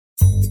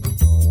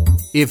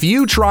If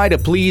you try to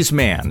please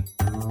man,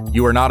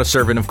 you are not a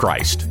servant of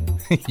Christ.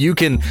 You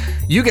can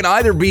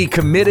either be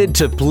committed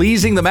to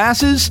pleasing the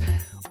masses,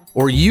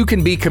 or you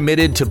can be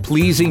committed to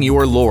pleasing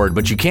your Lord,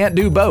 but you can't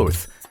do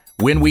both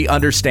when we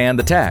understand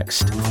the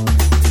text.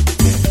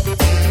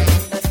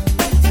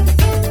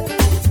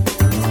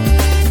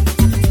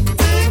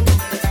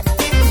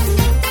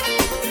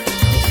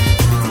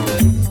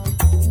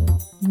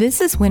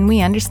 This is When We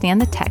Understand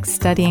the Text,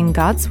 studying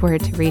God's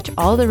Word to reach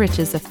all the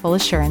riches of full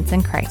assurance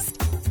in Christ.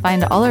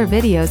 Find all our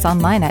videos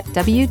online at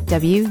www.utt.com,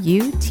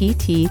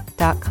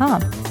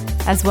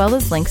 as well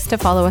as links to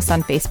follow us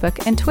on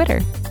Facebook and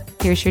Twitter.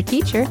 Here's your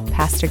teacher,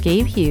 Pastor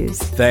Gabe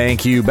Hughes.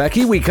 Thank you,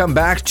 Becky. We come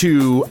back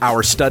to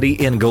our study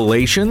in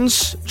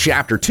Galatians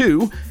chapter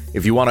 2.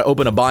 If you want to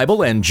open a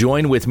Bible and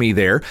join with me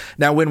there.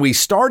 Now, when we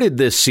started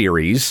this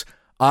series,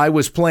 I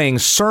was playing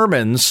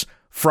sermons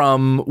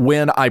from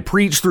when I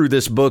preached through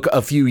this book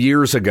a few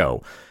years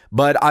ago.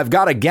 But I've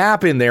got a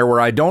gap in there where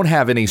I don't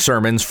have any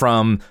sermons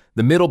from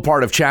the middle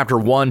part of chapter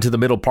 1 to the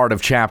middle part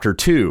of chapter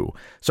 2.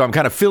 So I'm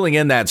kind of filling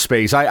in that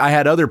space. I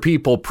had other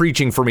people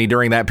preaching for me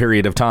during that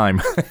period of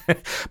time.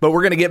 But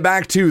we're going to get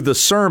back to the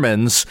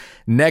sermons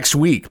next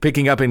week,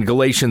 picking up in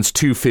Galatians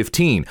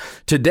 2:15.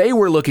 Today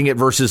we're looking at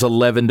verses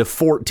 11 to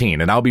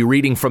 14, and I'll be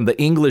reading from the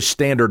English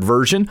Standard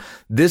Version.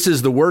 This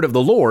is the word of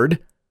the Lord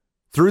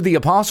through the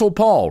Apostle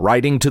Paul,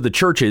 writing to the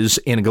churches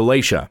in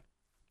Galatia.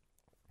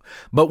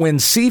 But when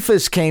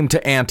Cephas came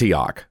to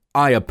Antioch,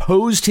 I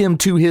opposed him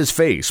to his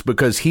face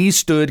because he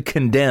stood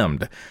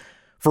condemned.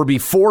 For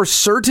before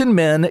certain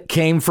men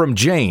came from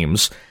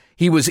James,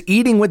 he was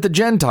eating with the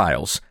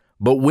Gentiles.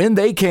 But when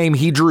they came,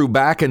 he drew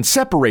back and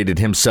separated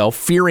himself,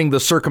 fearing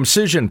the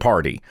circumcision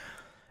party.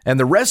 And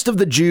the rest of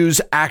the Jews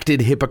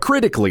acted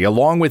hypocritically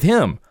along with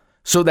him,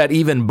 so that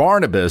even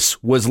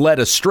Barnabas was led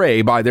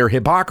astray by their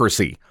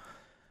hypocrisy.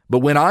 But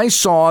when I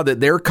saw that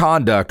their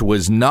conduct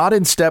was not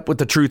in step with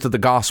the truth of the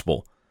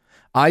gospel,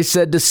 I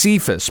said to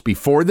Cephas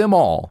before them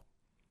all,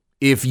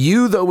 if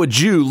you, though a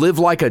Jew, live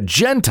like a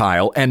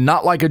Gentile and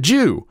not like a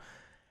Jew,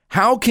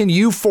 how can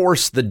you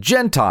force the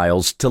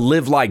Gentiles to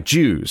live like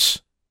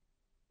Jews?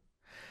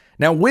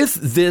 Now, with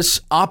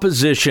this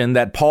opposition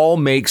that Paul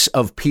makes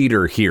of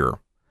Peter here,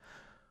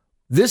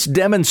 this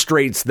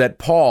demonstrates that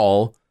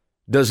Paul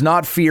does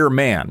not fear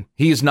man.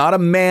 He is not a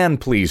man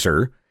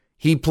pleaser.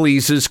 He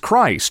pleases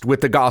Christ with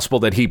the gospel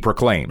that he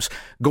proclaims.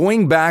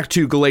 Going back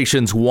to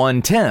Galatians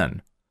 1:10,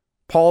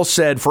 Paul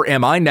said, for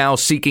am I now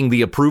seeking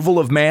the approval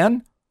of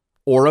man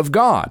or of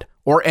God?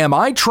 Or am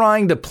I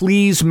trying to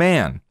please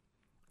man?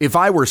 If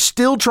I were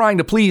still trying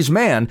to please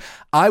man,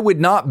 I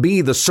would not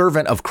be the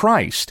servant of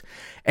Christ.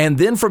 And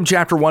then from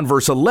chapter 1,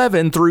 verse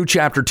 11 through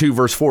chapter 2,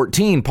 verse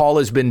 14, Paul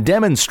has been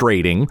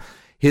demonstrating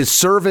his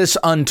service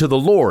unto the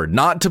Lord,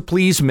 not to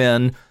please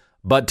men,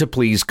 but to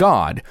please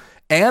God.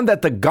 And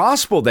that the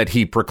gospel that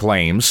he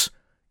proclaims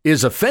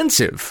is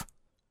offensive.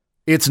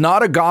 It's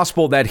not a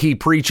gospel that he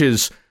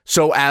preaches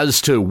so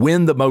as to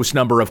win the most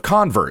number of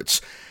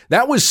converts.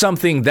 That was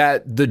something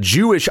that the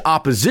Jewish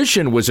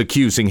opposition was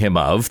accusing him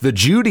of. The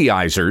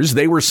Judaizers,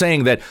 they were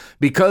saying that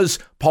because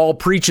Paul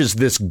preaches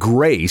this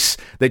grace,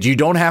 that you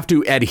don't have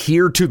to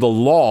adhere to the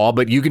law,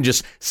 but you can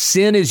just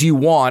sin as you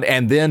want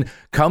and then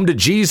come to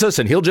Jesus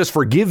and he'll just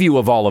forgive you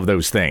of all of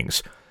those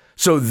things.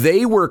 So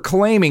they were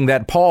claiming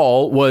that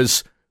Paul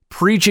was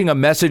preaching a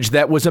message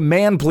that was a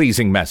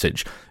man-pleasing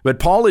message. But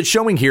Paul is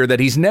showing here that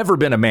he's never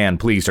been a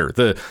man-pleaser.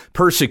 The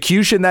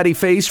persecution that he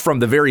faced from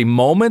the very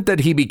moment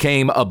that he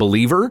became a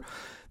believer,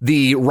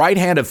 the right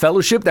hand of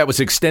fellowship that was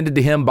extended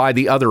to him by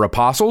the other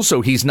apostles, so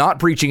he's not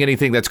preaching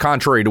anything that's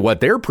contrary to what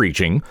they're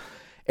preaching.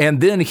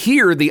 And then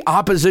here, the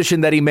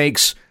opposition that he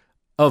makes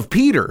of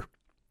Peter,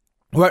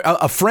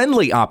 a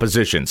friendly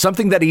opposition,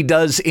 something that he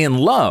does in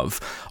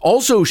love,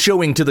 also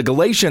showing to the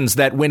Galatians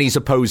that when he's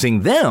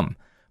opposing them,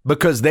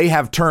 because they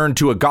have turned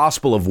to a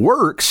gospel of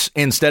works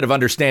instead of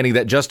understanding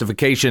that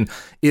justification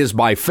is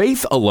by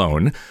faith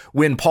alone.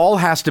 When Paul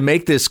has to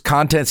make this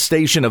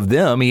contestation of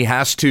them, he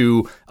has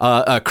to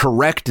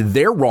correct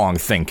their wrong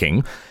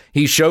thinking.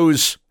 He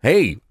shows,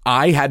 hey,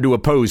 I had to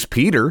oppose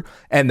Peter,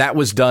 and that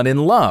was done in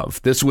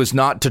love. This was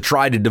not to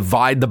try to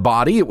divide the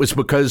body. It was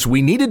because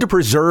we needed to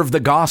preserve the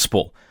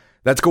gospel.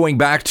 That's going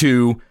back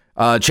to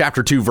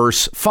chapter 2,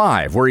 verse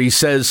 5, where he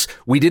says,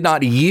 we did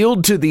not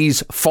yield to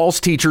these false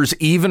teachers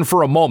even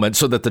for a moment,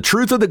 so that the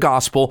truth of the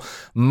gospel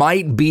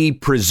might be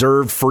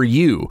preserved for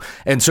you.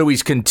 And so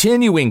he's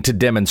continuing to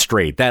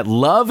demonstrate that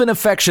love and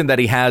affection that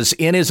he has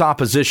in his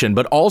opposition,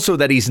 but also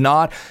that he's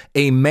not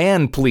a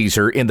man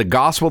pleaser in the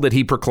gospel that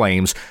he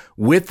proclaims,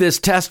 with this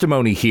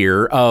testimony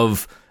here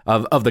of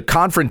the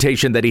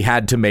confrontation that he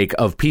had to make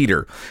of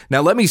Peter.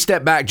 Now, let me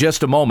step back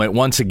just a moment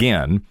once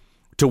again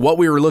to what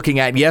we were looking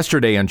at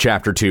yesterday in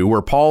chapter 2,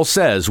 where Paul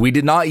says, we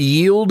did not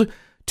yield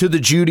to the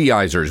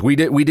Judaizers. We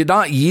did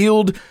not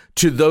yield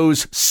to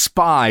those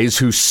spies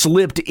who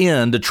slipped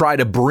in to try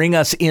to bring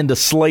us into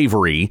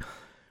slavery.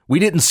 We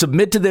didn't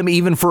submit to them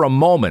even for a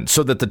moment,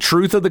 so that the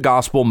truth of the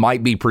gospel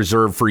might be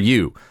preserved for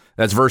you.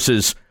 That's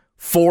verses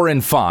 4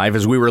 and 5,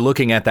 as we were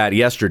looking at that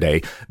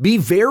yesterday, be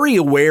very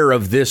aware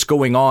of this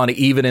going on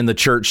even in the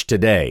church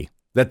today,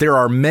 that there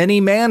are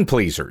many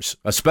man-pleasers,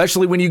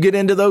 especially when you get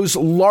into those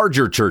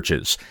larger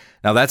churches.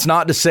 Now, that's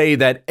not to say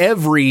that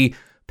every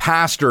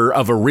pastor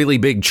of a really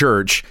big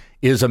church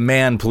is a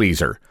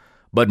man-pleaser,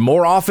 but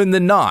more often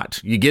than not,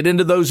 you get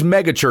into those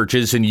mega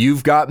churches and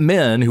you've got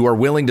men who are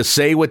willing to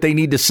say what they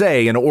need to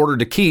say in order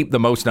to keep the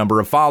most number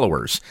of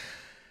followers.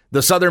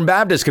 The Southern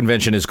Baptist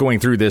Convention is going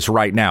through this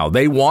right now.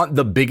 They want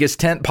the biggest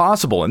tent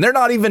possible, and they're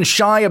not even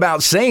shy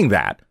about saying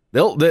that.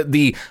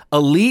 The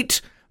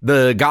elite,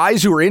 the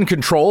guys who are in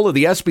control of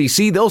the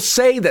SBC, they'll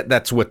say that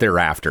that's what they're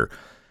after.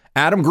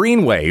 Adam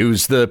Greenway,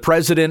 who's the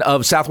president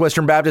of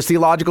Southwestern Baptist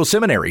Theological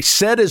Seminary,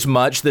 said as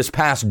much this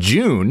past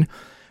June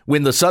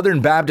when the Southern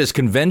Baptist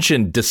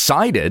Convention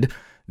decided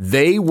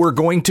they were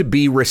going to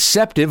be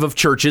receptive of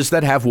churches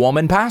that have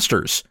woman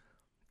pastors,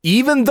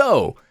 even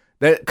though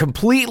that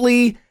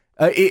completely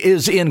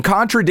is in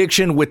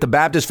contradiction with the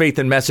Baptist Faith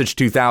and Message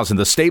 2000,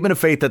 the statement of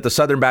faith that the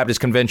Southern Baptist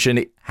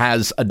Convention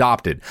has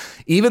adopted.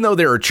 Even though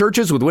there are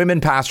churches with women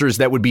pastors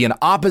that would be in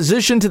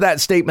opposition to that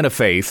statement of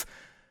faith,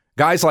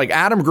 guys like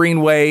Adam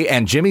Greenway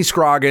and Jimmy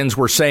Scroggins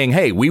were saying,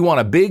 hey, we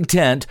want a big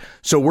tent,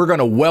 so we're going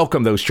to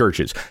welcome those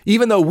churches.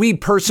 Even though we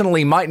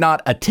personally might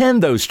not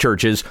attend those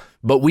churches,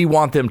 but we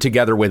want them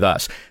together with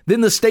us.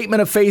 Then the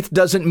statement of faith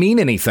doesn't mean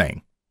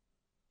anything.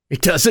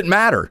 It doesn't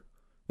matter.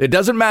 It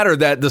doesn't matter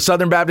that the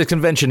Southern Baptist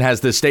Convention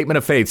has this statement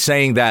of faith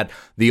saying that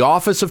the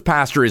office of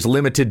pastor is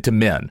limited to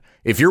men.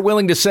 If you're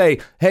willing to say,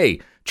 hey,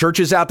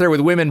 churches out there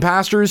with women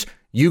pastors,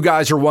 you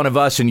guys are one of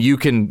us and you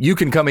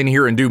can come in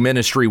here and do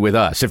ministry with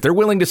us. If they're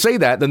willing to say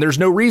that, then there's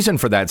no reason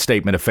for that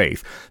statement of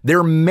faith.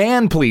 They're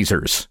man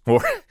pleasers,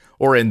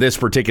 or in this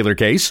particular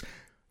case,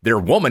 they're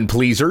woman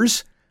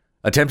pleasers,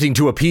 attempting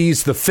to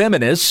appease the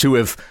feminists who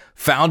have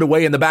found a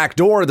way in the back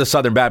door of the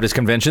Southern Baptist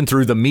Convention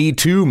through the Me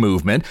Too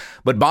movement.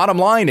 But bottom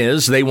line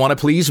is they want to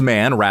please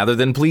man rather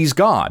than please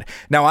God.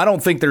 Now, I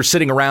don't think they're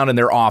sitting around in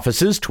their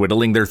offices,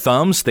 twiddling their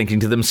thumbs,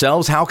 thinking to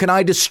themselves, how can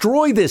I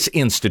destroy this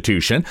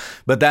institution?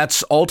 But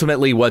that's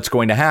ultimately what's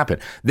going to happen.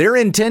 Their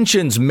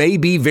intentions may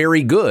be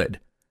very good.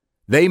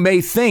 They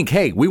may think,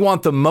 hey, we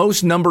want the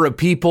most number of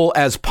people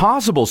as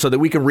possible so that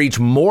we can reach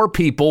more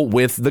people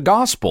with the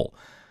gospel.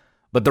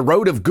 But the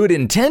road of good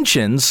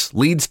intentions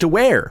leads to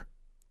where?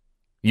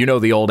 You know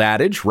the old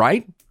adage,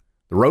 right?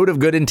 The road of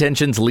good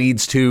intentions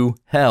leads to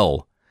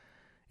hell.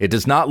 It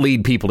does not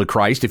lead people to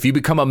Christ. If you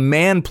become a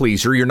man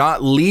pleaser, you're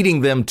not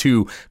leading them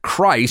to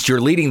Christ.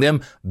 You're leading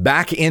them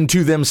back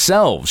into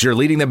themselves. You're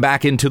leading them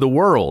back into the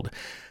world.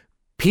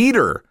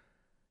 Peter,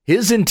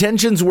 his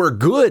intentions were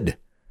good.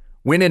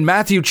 When in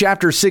Matthew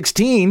chapter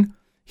 16,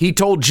 he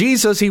told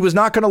Jesus he was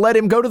not going to let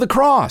him go to the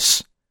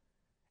cross.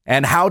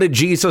 And how did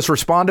Jesus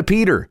respond to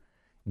Peter?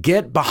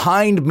 Get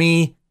behind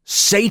me,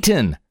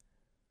 Satan,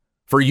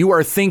 for you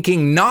are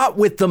thinking not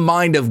with the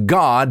mind of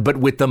God, but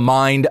with the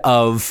mind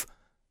of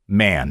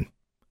man.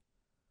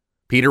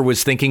 Peter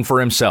was thinking for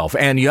himself.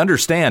 And you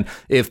understand,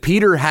 if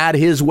Peter had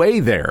his way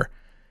there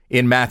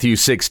in Matthew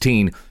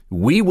 16,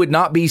 we would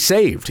not be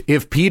saved.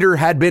 If Peter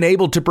had been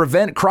able to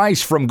prevent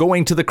Christ from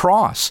going to the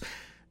cross,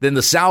 then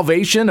the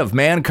salvation of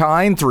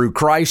mankind through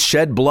Christ's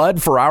shed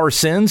blood for our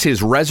sins,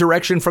 his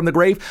resurrection from the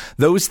grave,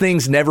 those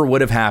things never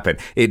would have happened.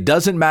 It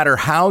doesn't matter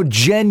how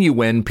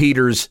genuine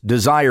Peter's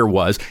desire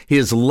was,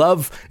 his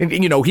love,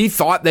 he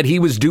thought that he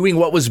was doing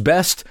what was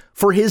best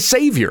for his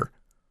Savior,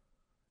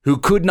 who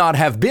could not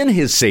have been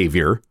his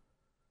Savior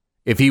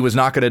if he was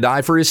not going to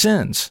die for his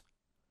sins.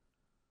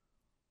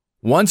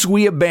 Once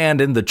we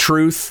abandon the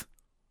truth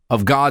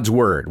of God's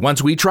word,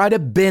 once we try to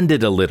bend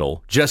it a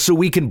little, just so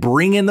we can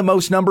bring in the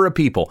most number of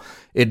people,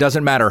 it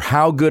doesn't matter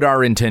how good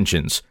our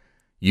intentions.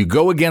 You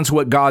go against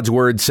what God's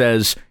word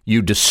says,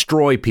 you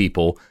destroy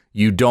people,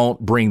 you don't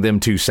bring them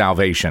to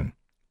salvation.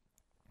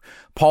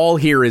 Paul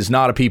here is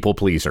not a people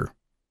pleaser.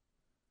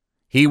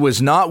 He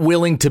was not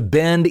willing to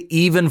bend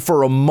even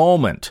for a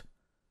moment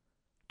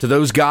to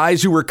those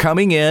guys who were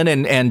coming in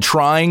and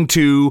trying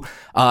to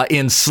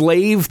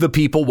enslave the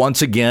people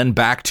once again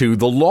back to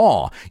the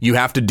law. You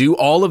have to do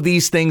all of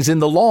these things in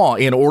the law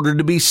in order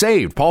to be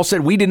saved. Paul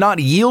said, we did not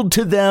yield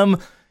to them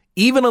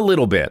even a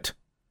little bit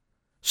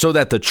so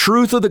that the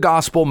truth of the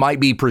gospel might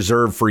be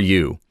preserved for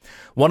you.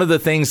 One of the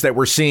things that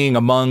we're seeing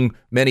among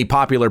many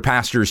popular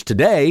pastors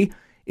today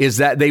is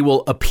that they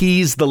will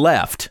appease the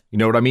left. You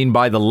know what I mean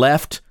by the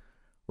left?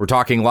 We're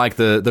talking like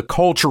the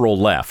cultural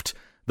left,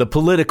 the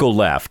political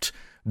left,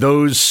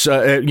 those,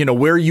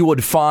 where you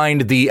would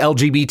find the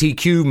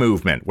LGBTQ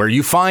movement, where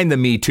you find the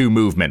Me Too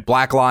movement,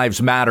 Black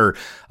Lives Matter,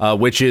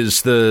 which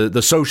is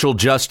the social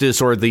justice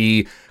or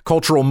the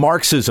cultural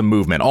Marxism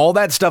movement, all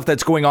that stuff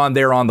that's going on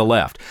there on the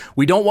left.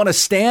 We don't want to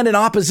stand in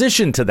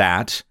opposition to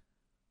that.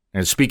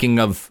 And speaking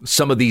of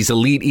some of these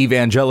elite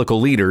evangelical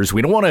leaders,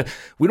 we don't want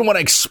to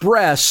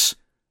express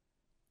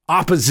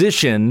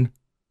opposition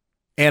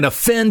and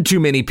offend too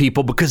many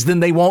people, because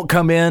then they won't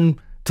come in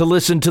to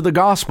listen to the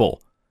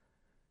gospel.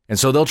 And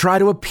so they'll try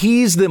to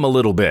appease them a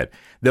little bit.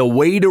 They'll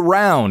wade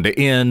around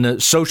in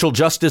social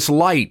justice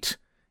light,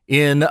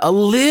 in a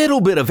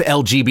little bit of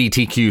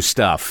LGBTQ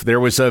stuff.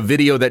 There was a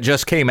video that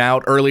just came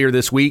out earlier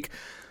this week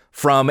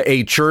from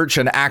a church,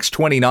 an Acts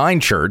 29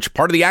 church,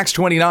 part of the Acts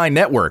 29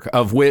 network,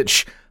 of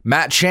which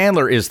Matt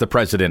Chandler is the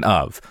president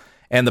of.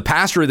 And the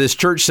pastor of this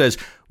church says,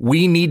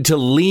 we need to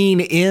lean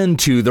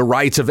into the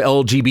rights of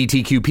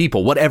LGBTQ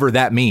people, whatever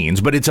that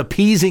means. But it's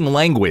appeasing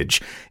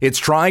language. It's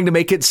trying to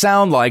make it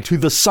sound like to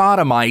the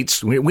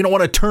sodomites, we don't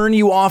want to turn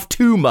you off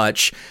too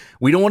much.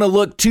 We don't want to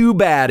look too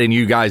bad in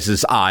you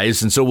guys'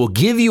 eyes. And so we'll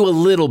give you a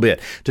little bit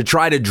to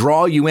try to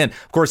draw you in.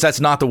 Of course, that's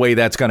not the way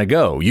that's going to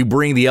go. You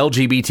bring the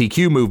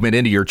LGBTQ movement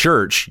into your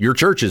church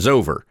is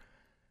over.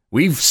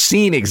 We've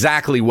seen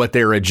exactly what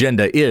their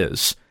agenda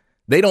is.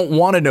 They don't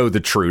want to know the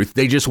truth.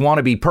 They just want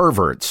to be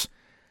perverts.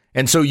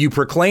 And so you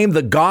proclaim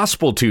the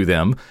gospel to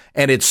them,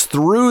 and it's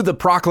through the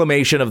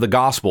proclamation of the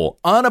gospel,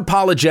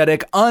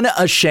 unapologetic,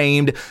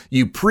 unashamed.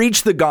 You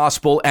preach the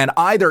gospel, and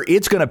either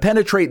it's going to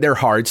penetrate their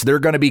hearts, they're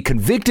going to be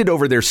convicted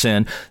over their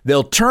sin,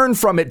 they'll turn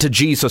from it to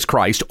Jesus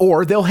Christ,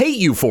 or they'll hate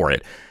you for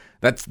it.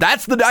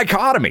 That's the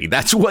dichotomy.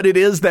 That's what it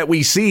is that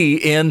we see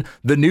in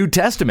the New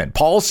Testament.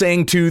 Paul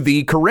saying to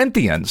the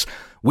Corinthians,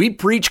 we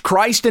preach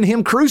Christ and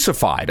him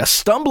crucified, a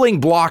stumbling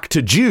block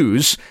to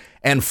Jews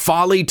and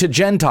folly to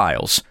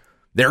Gentiles.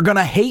 They're going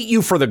to hate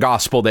you for the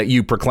gospel that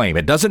you proclaim.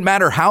 It doesn't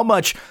matter how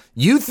much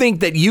you think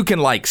that you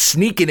can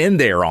sneak it in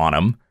there on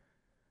them.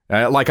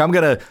 I'm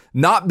going to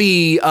not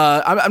be,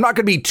 I'm not going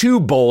to be too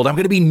bold. I'm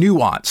going to be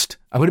nuanced.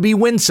 I'm going to be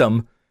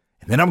winsome.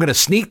 And then I'm going to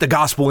sneak the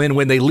gospel in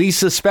when they least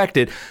suspect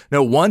it.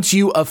 No, once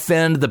you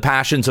offend the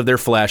passions of their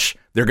flesh,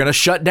 they're going to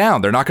shut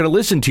down. They're not going to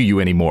listen to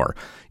you anymore.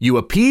 You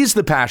appease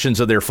the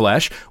passions of their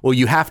flesh. Well,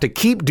 you have to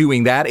keep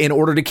doing that in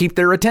order to keep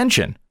their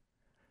attention.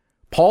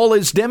 Paul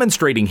is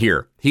demonstrating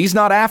here. He's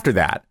not after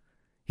that.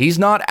 He's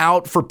not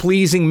out for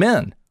pleasing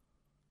men.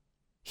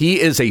 He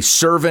is a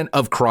servant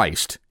of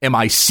Christ. Am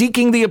I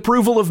seeking the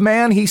approval of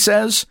man, he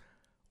says,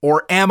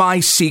 or am I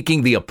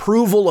seeking the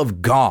approval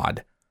of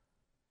God?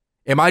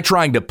 Am I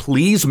trying to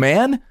please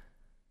man?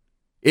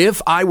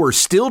 If I were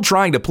still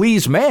trying to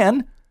please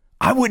man,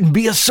 I wouldn't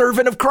be a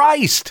servant of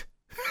Christ.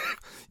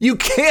 You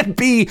can't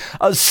be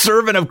a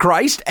servant of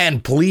Christ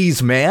and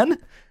please man.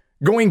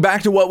 Going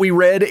back to what we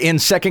read in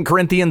 2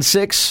 Corinthians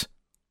 6,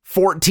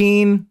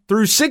 14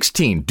 through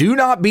 16, do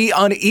not be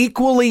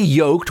unequally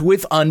yoked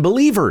with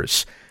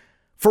unbelievers.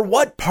 For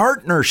what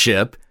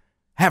partnership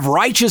have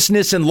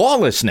righteousness and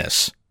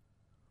lawlessness?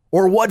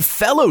 Or what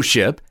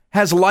fellowship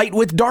has light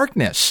with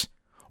darkness?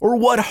 Or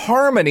what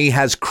harmony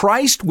has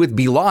Christ with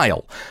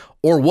Belial?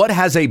 Or what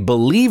has a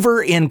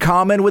believer in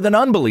common with an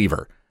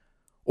unbeliever?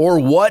 Or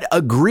what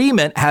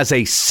agreement has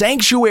a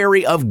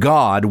sanctuary of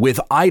God with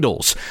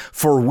idols?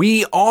 For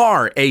we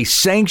are a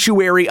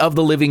sanctuary of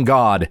the living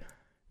God.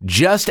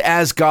 Just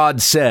as God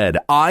said,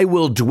 I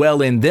will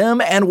dwell in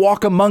them and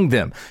walk among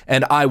them,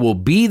 and I will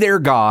be their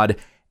God,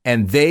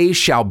 and they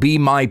shall be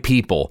my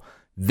people.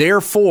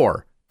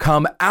 Therefore,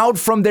 come out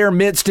from their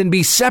midst and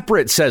be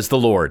separate, says the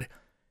Lord,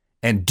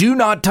 and do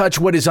not touch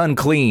what is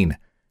unclean,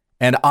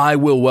 and I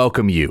will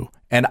welcome you.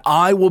 And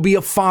I will be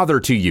a father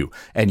to you,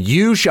 and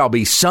you shall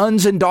be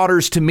sons and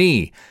daughters to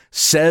me,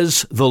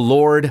 says the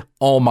Lord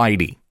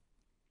Almighty.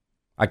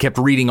 I kept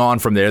reading on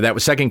from there. That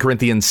was 2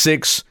 Corinthians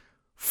 6,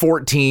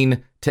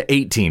 14 to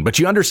 18. But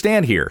you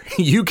understand here,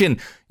 you can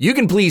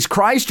please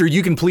Christ or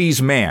you can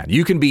please man.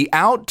 You can be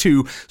out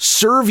to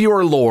serve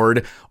your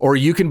Lord, or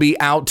you can be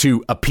out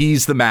to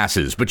appease the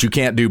masses, but you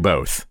can't do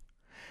both.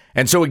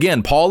 And so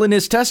again, Paul in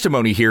his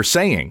testimony here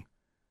saying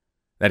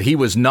that he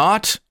was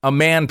not a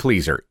man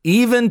pleaser,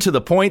 even to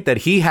the point that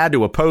he had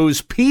to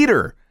oppose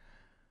Peter,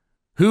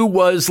 who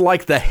was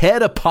like the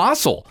head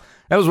apostle.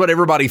 That was what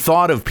everybody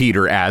thought of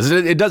Peter as.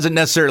 It doesn't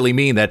necessarily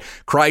mean that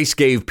Christ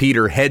gave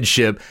Peter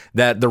headship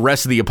that the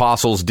rest of the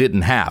apostles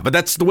didn't have, but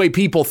that's the way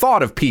people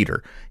thought of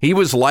Peter. He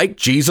was like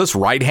Jesus'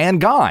 right-hand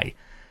guy.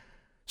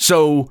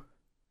 So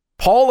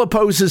Paul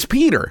opposes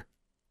Peter.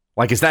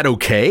 Is that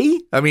okay?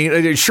 I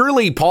mean,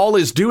 surely Paul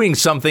is doing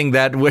something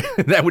that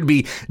would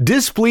be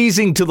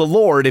displeasing to the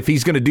Lord if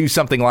he's going to do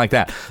something like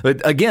that.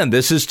 But again,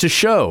 this is to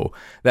show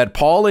that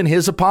Paul in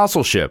his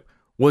apostleship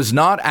was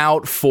not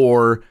out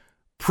for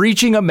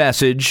preaching a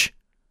message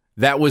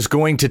that was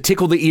going to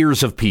tickle the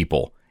ears of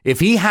people. If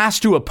he has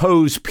to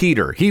oppose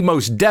Peter, he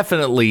most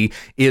definitely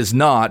is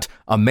not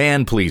a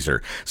man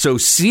pleaser. So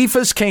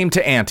Cephas came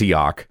to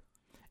Antioch,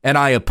 and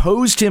I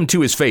opposed him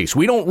to his face.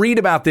 We don't read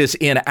about this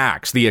in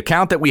Acts. The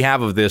account that we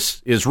have of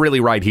this is really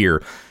right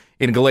here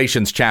in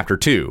Galatians chapter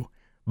 2.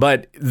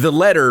 But the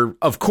letter,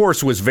 of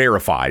course, was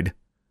verified.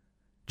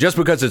 Just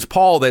because it's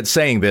Paul that's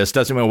saying this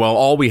doesn't mean, well,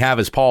 all we have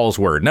is Paul's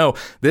word. No,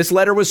 this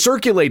letter was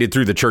circulated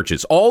through the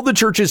churches, all the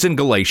churches in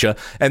Galatia,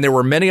 and there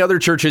were many other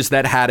churches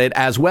that had it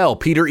as well.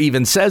 Peter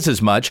even says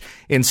as much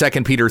in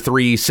 2 Peter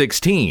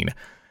 3:16.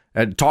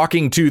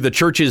 Talking to the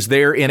churches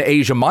there in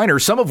Asia Minor,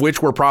 some of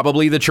which were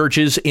probably the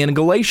churches in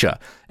Galatia.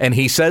 And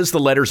he says the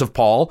letters of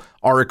Paul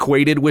are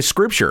equated with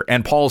Scripture.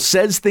 And Paul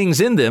says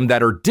things in them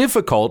that are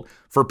difficult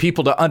for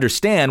people to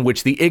understand,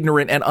 which the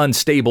ignorant and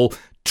unstable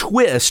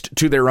twist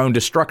to their own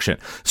destruction.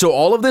 So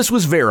all of this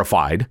was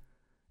verified.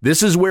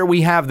 This is where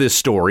we have this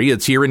story.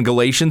 It's here in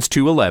Galatians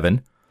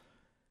 2:11.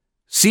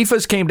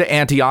 Cephas came to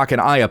Antioch, and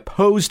I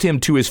opposed him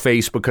to his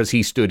face because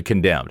he stood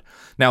condemned.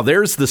 Now,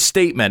 there's the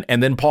statement,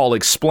 and then Paul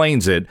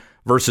explains it,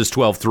 verses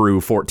 12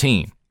 through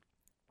 14.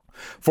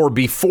 For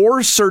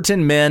before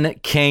certain men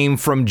came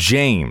from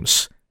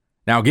James.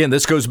 Now, again,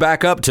 this goes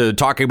back up to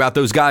talking about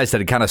those guys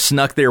that had kind of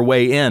snuck their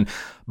way in.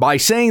 By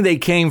saying they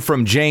came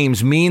from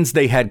James means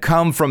they had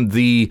come from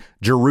the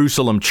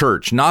Jerusalem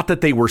church, not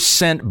that they were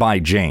sent by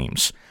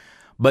James.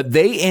 But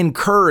they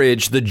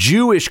encouraged the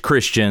Jewish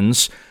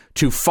Christians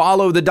to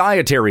follow the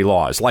dietary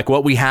laws, like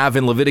what we have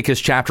in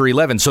Leviticus chapter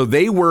 11. So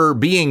they were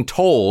being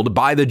told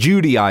by the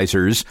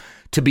Judaizers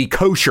to be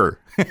kosher.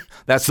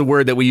 That's the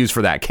word that we use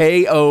for that.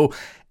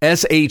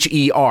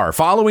 Kosher.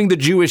 Following the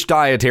Jewish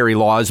dietary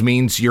laws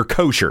means you're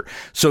kosher.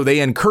 So they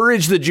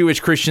encourage the Jewish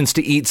Christians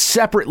to eat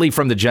separately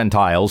from the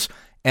Gentiles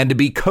and to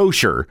be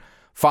kosher,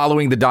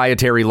 following the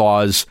dietary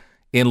laws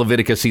in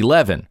Leviticus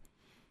 11.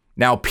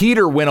 Now,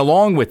 Peter went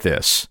along with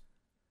this,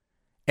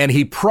 and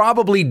he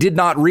probably did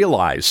not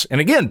realize,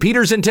 and again,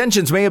 Peter's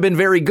intentions may have been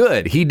very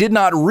good. He did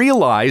not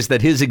realize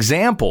that his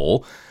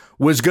example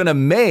was going to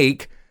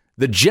make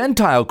the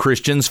Gentile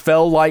Christians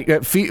feel like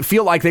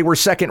they were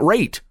second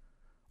rate.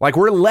 Like,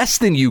 we're less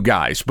than you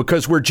guys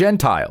because we're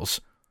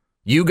Gentiles.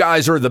 You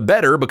guys are the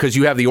better because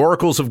you have the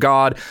oracles of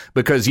God,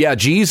 because, yeah,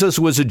 Jesus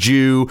was a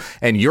Jew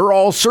and you're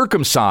all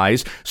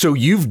circumcised. So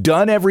you've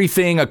done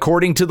everything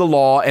according to the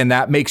law and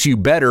that makes you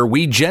better.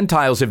 We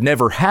Gentiles have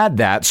never had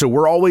that. So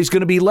we're always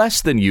going to be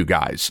less than you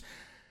guys.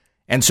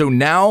 And so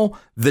now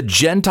the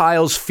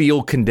Gentiles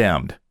feel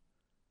condemned.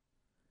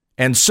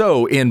 And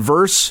so in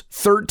verse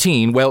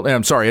 13,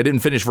 I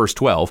didn't finish verse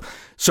 12.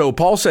 So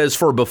Paul says,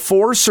 for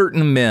before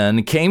certain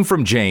men came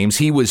from James,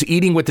 he was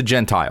eating with the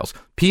Gentiles.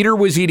 Peter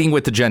was eating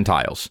with the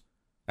Gentiles.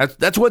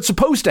 That's what's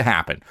supposed to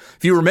happen.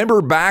 If you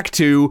remember back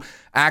to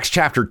Acts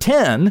chapter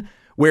 10,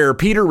 where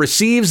Peter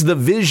receives the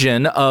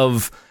vision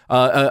of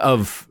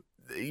the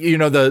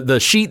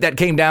sheet that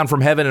came down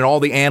from heaven and all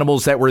the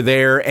animals that were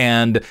there,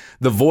 and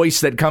the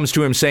voice that comes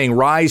to him saying,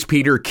 rise,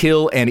 Peter,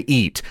 kill and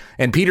eat.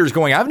 And Peter's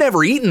going, I've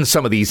never eaten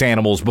some of these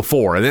animals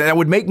before. That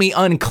would make me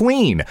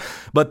unclean.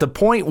 But the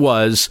point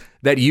was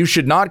that you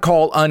should not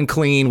call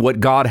unclean what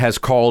God has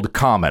called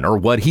common, or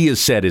what he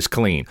has said is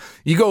clean.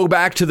 You go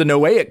back to the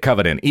Noahic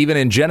covenant, even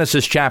in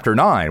Genesis chapter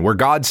 9, where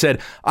God said,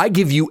 I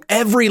give you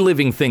every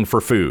living thing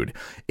for food.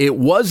 It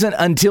wasn't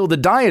until the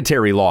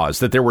dietary laws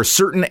that there were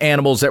certain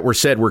animals that were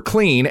said were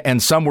clean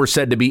and some were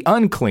said to be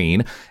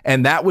unclean,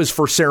 and that was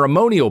for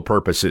ceremonial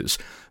purposes.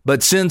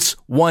 But since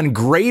one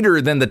greater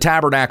than the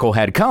tabernacle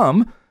had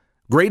come,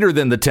 greater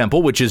than the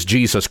temple, which is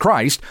Jesus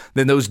Christ,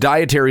 then those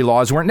dietary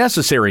laws weren't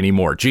necessary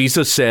anymore.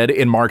 Jesus said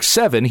in Mark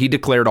 7, he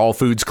declared all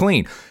foods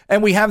clean.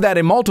 And we have that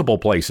in multiple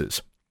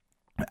places.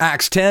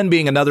 Acts 10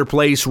 being another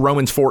place,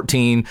 Romans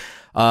 14,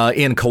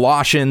 in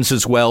Colossians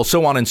as well,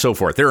 so on and so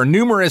forth. There are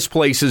numerous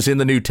places in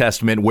the New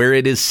Testament where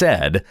it is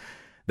said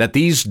that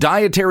these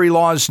dietary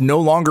laws no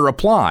longer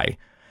apply.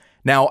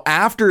 Now,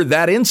 after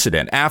that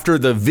incident, after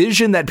the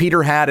vision that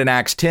Peter had in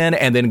Acts 10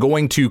 and then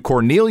going to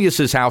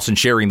Cornelius's house and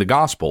sharing the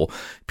gospel,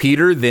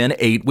 Peter then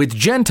ate with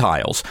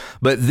Gentiles.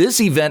 But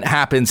this event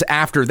happens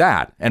after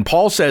that. And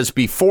Paul says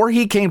before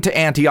he came to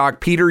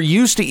Antioch, Peter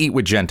used to eat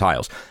with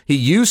Gentiles. He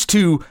used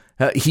to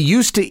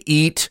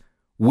eat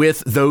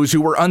with those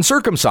who were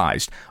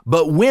uncircumcised.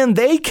 But when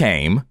they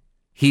came,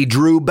 he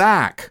drew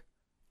back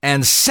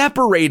and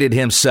separated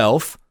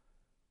himself,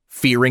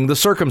 fearing the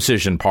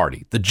circumcision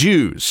party, the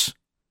Jews.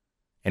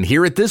 And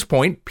here at this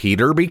point,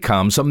 Peter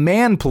becomes a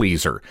man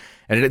pleaser.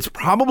 And it's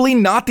probably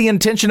not the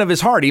intention of his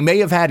heart. He may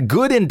have had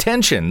good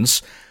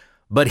intentions,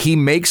 but he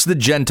makes the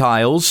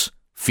Gentiles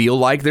feel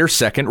like they're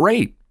second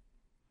rate.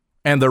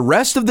 And the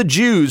rest of the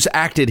Jews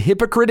acted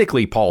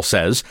hypocritically, Paul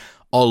says,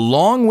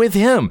 along with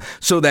him,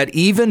 so that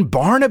even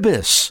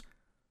Barnabas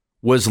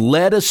was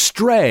led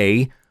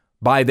astray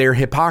by their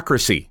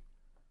hypocrisy.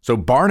 So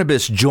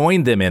Barnabas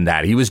joined them in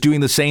that. He was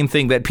doing the same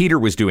thing that Peter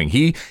was doing.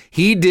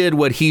 He did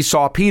what he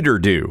saw Peter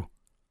do.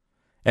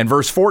 And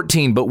verse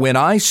 14, but when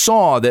I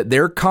saw that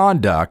their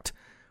conduct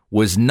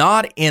was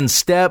not in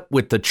step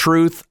with the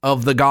truth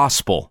of the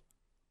gospel.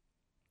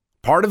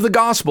 Part of the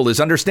gospel is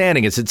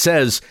understanding, as it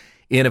says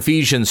in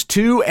Ephesians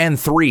 2 and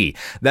 3,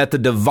 that the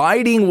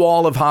dividing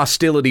wall of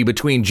hostility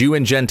between Jew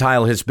and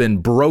Gentile has been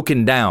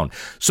broken down.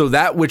 So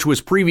that which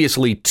was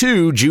previously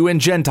two, Jew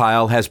and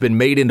Gentile, has been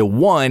made into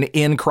one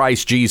in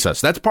Christ Jesus.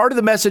 That's part of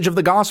the message of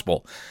the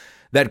gospel,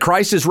 that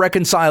Christ has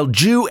reconciled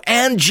Jew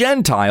and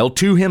Gentile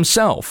to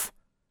himself.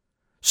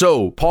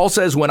 So Paul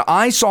says, when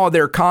I saw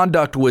their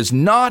conduct was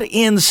not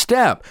in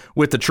step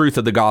with the truth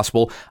of the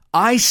gospel,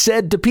 I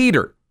said to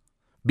Peter,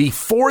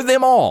 before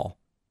them all,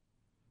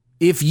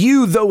 if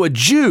you, though a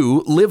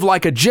Jew, live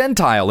like a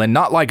Gentile and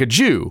not like a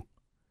Jew,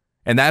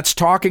 and that's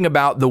talking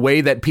about the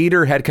way that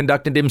Peter had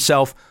conducted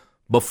himself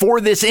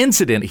before this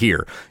incident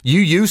here.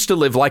 You used to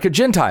live like a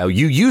Gentile.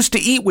 You used to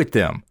eat with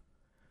them.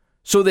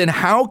 So then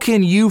how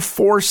can you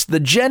force the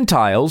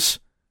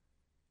Gentiles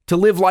to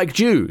live like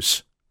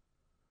Jews?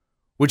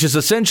 which is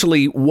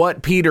essentially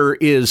what Peter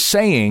is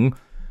saying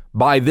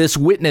by this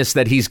witness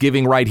that he's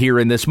giving right here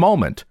in this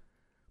moment.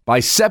 By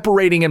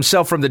separating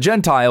himself from the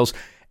Gentiles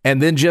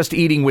and then just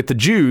eating with the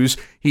Jews,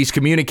 he's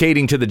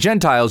communicating to the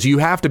Gentiles, you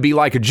have to be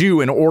like a Jew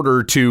in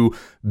order to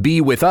be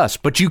with us.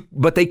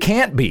 But they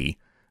can't be.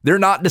 They're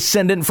not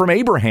descendant from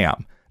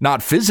Abraham,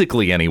 not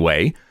physically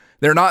anyway.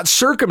 They're not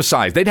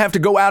circumcised. They'd have to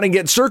go out and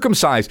get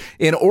circumcised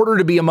in order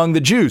to be among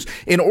the Jews.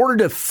 In order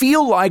to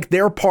feel like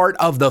they're part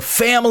of the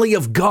family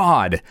of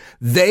God,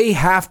 they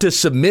have to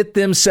submit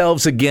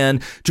themselves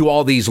again to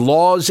all these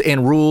laws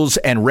and rules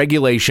and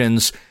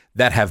regulations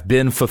that have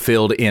been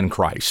fulfilled in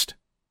Christ.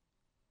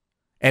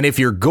 And if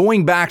you're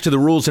going back to the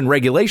rules and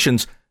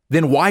regulations,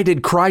 then why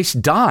did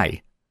Christ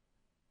die?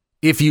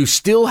 If you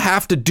still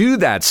have to do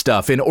that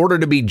stuff in order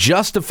to be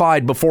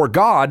justified before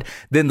God,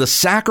 then the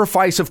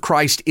sacrifice of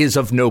Christ is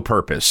of no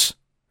purpose.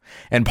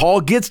 And Paul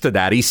gets to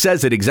that. He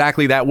says it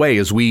exactly that way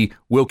as we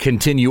will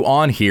continue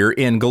on here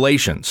in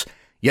Galatians.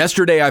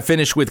 Yesterday, I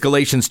finished with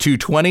Galatians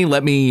 2:20.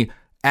 Let me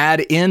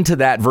add into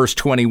that verse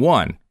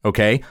 21,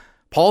 okay?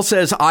 Paul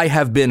says, I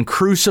have been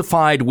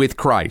crucified with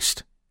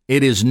Christ.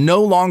 It is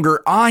no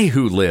longer I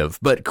who live,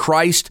 but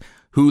Christ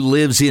who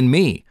lives in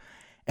me.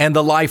 And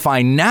the life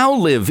I now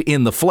live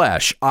in the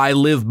flesh, I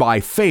live by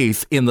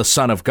faith in the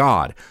Son of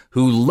God,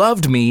 who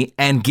loved me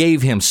and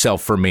gave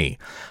himself for me.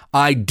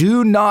 I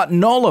do not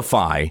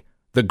nullify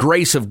the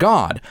grace of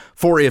God,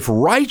 for if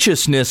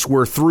righteousness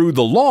were through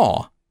the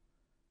law,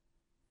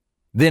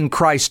 then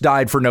Christ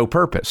died for no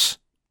purpose.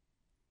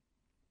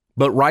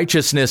 But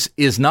righteousness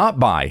is not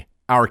by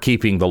our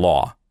keeping the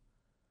law.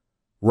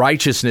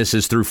 Righteousness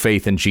is through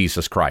faith in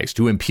Jesus Christ,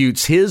 who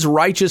imputes his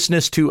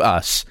righteousness to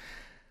us,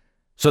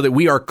 so that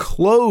we are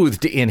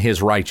clothed in his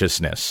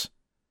righteousness,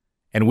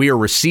 and we are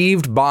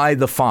received by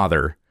the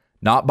Father,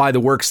 not by the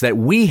works that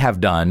we have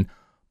done,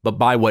 but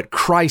by what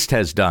Christ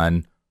has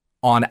done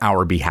on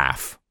our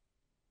behalf.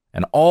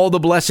 And all the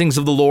blessings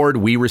of the Lord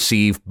we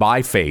receive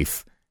by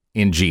faith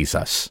in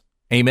Jesus.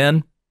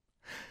 Amen.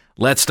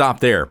 Let's stop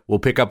there. We'll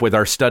pick up with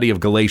our study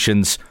of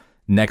Galatians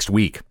next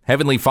week.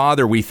 Heavenly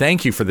Father, we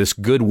thank you for this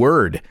good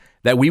word,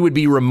 that we would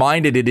be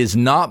reminded it is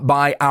not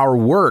by our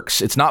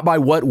works, it's not by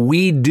what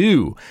we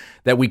do,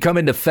 that we come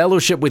into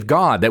fellowship with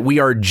God, that we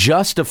are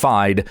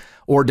justified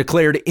or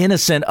declared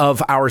innocent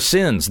of our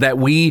sins, that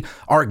we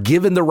are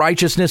given the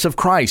righteousness of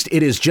Christ.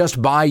 It is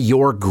just by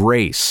your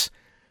grace.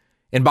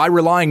 And by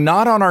relying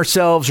not on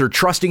ourselves or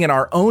trusting in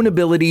our own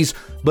abilities,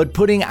 but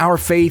putting our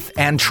faith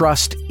and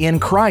trust in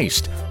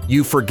Christ,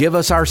 you forgive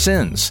us our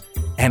sins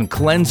and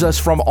cleanse us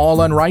from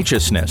all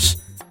unrighteousness,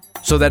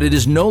 so that it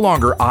is no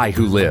longer I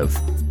who live,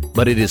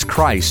 but it is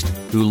Christ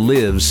who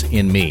lives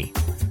in me.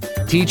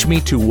 Teach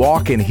me to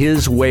walk in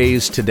his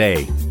ways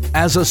today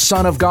as a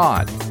son of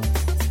God.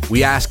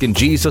 We ask in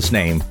Jesus'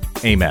 name,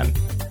 amen.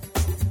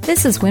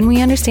 This is When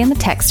We Understand the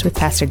Text with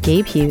Pastor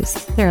Gabe Hughes.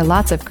 There are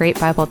lots of great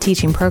Bible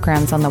teaching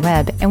programs on the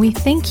web, and we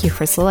thank you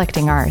for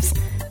selecting ours.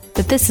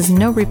 But this is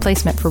no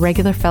replacement for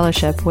regular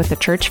fellowship with the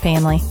church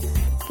family.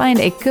 Find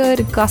a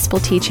good,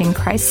 gospel-teaching,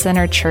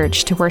 Christ-centered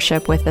church to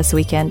worship with this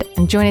weekend,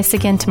 and join us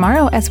again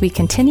tomorrow as we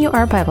continue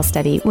our Bible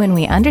study when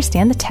we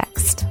understand the text.